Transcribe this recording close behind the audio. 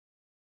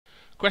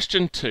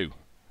Question 2.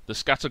 The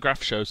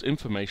scattergraph shows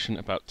information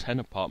about 10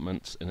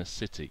 apartments in a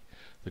city.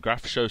 The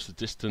graph shows the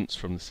distance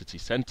from the city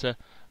centre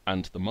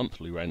and the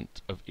monthly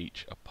rent of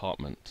each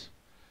apartment.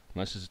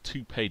 Now this is a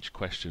 2-page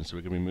question, so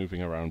we're going to be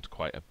moving around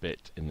quite a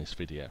bit in this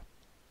video.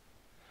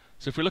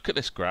 So if we look at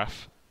this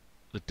graph,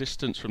 the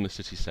distance from the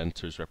city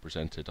centre is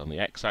represented on the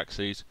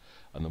x-axis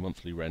and the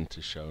monthly rent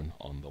is shown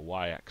on the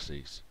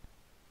y-axis.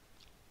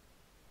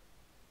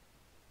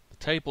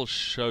 The table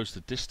shows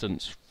the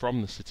distance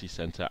from the city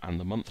centre and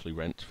the monthly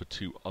rent for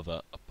 2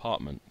 other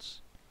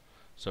apartments.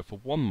 So for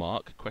 1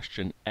 mark,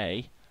 question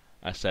A,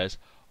 it says,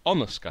 on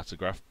the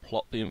scattergraph,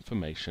 plot the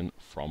information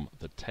from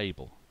the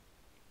table.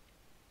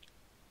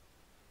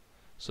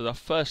 So the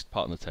first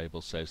part in the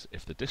table says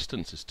if the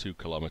distance is 2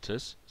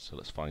 kilometres, so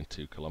let's find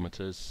 2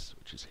 kilometres,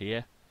 which is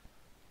here.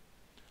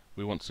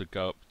 We want to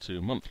go up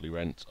to monthly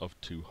rent of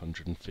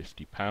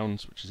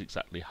 £250, which is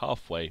exactly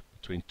halfway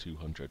between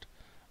 200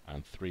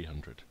 and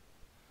 300.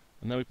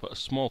 And then we put a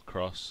small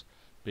cross,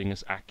 being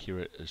as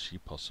accurate as you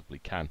possibly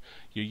can.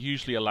 You're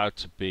usually allowed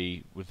to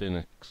be within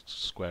a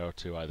square or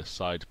 2 either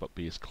side, but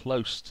be as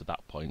close to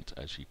that point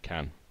as you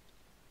can.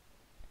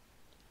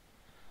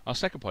 Our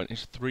second point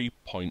is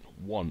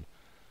 3.1.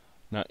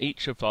 Now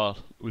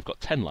we've got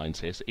 10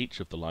 lines here, so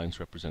each of the lines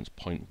represents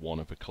 0.1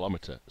 of a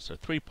kilometre. So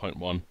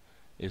 3.1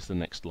 is the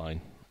next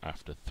line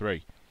after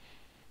 3.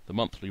 The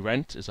monthly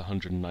rent is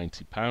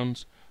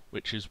 £190,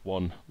 which is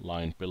 1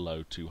 line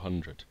below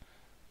 200.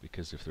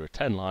 Because if there are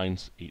 10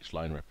 lines, each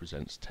line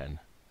represents £10.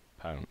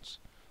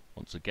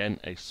 Once again,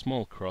 a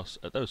small cross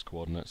at those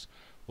coordinates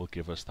will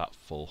give us that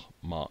full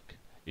mark.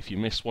 If you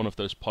miss one of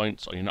those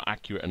points or you're not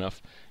accurate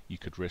enough, you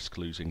could risk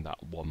losing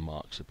that 1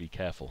 mark, so be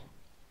careful.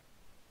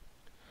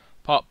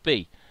 Part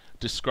B.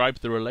 Describe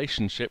the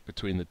relationship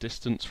between the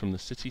distance from the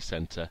city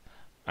centre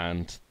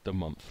and the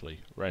monthly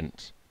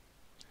rent.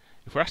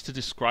 If we're asked to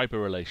describe a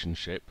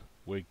relationship,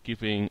 we're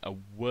giving a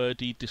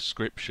wordy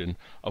description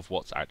of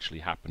what's actually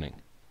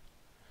happening.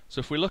 So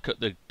if we look at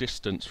the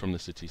distance from the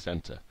city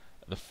centre,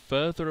 the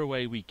further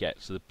away we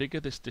get, so the bigger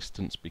this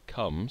distance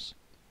becomes,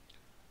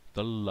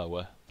 the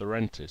lower the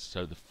rent is.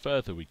 So the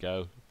further we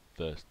go,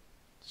 the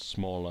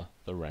smaller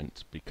the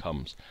rent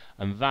becomes.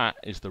 And that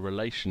is the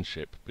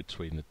relationship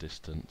between the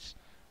distance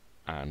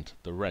and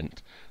the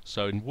rent.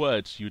 So in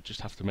words, you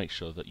just have to make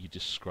sure that you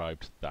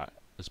described that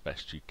as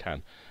best you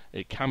can.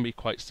 It can be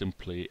quite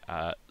simply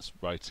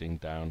writing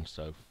down,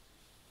 so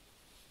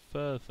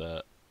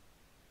further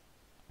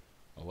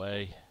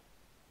away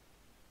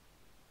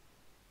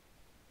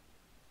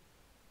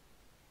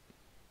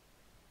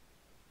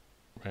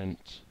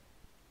rent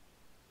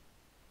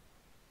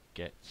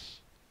gets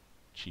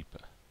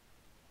cheaper.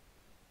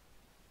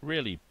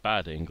 Really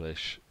bad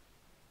English,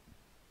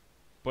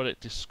 but it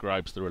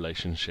describes the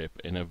relationship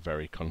in a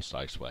very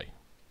concise way.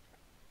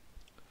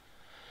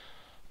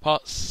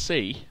 Part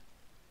C.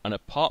 An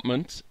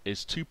apartment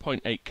is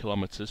 2.8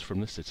 kilometres from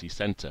the city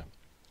centre.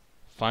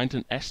 Find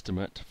an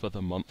estimate for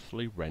the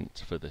monthly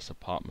rent for this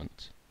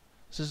apartment.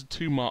 This is a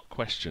 2-mark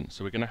question,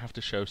 so we're going to have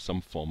to show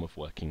some form of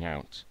working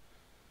out.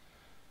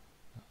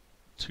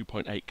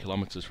 2.8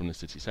 kilometres from the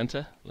city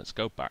centre. Let's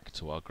go back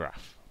to our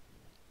graph.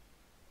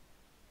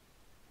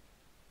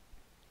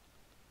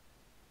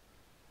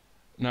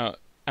 Now,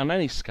 on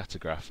any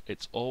scattergraph,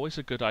 it's always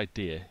a good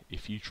idea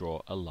if you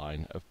draw a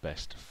line of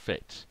best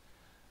fit.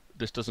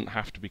 This doesn't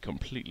have to be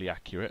completely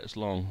accurate as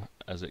long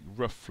as it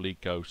roughly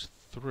goes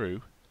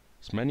through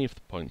as many of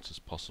the points as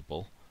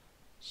possible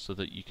so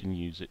that you can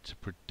use it to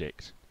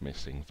predict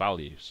missing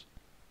values.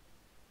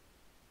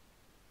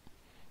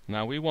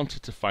 Now we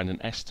wanted to find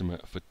an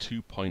estimate for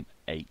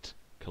 2.8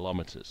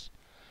 kilometres.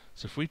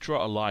 So if we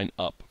draw a line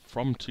up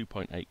from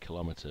 2.8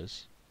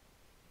 kilometres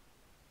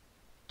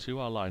to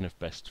our line of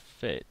best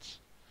fit,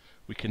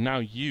 we can now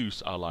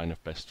use our line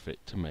of best fit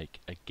to make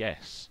a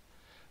guess.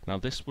 Now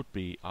this would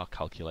be our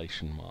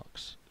calculation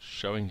marks,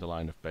 showing the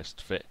line of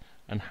best fit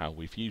and how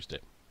we've used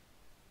it.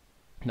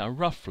 Now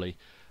roughly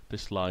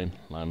this line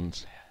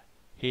lands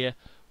here,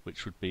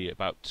 which would be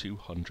about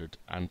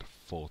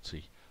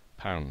 £240.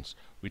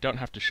 We don't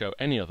have to show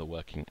any other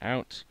working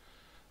out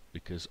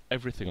because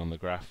everything on the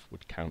graph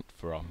would count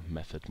for our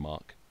method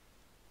mark,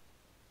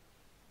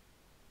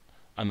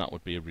 and that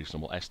would be a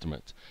reasonable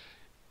estimate.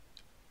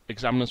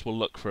 Examiners will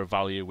look for a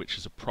value which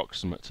is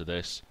approximate to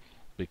this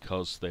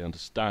because they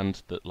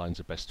understand that lines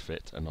of best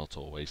fit are not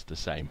always the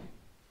same.